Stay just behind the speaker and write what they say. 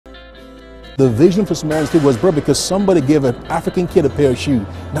The vision for Samaritan was brought because somebody gave an African kid a pair of shoes.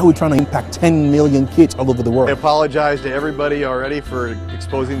 Now we're trying to impact 10 million kids all over the world. I apologize to everybody already for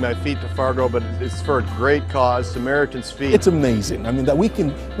exposing my feet to Fargo, but it's for a great cause, Samaritan's Feet. It's amazing. I mean, that we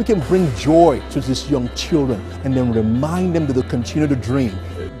can bring joy to these young children and then remind them that they'll continue to dream.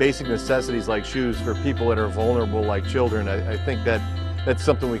 Basic necessities like shoes for people that are vulnerable like children, I think that's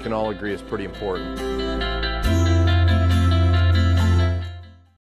something we can all agree is pretty important.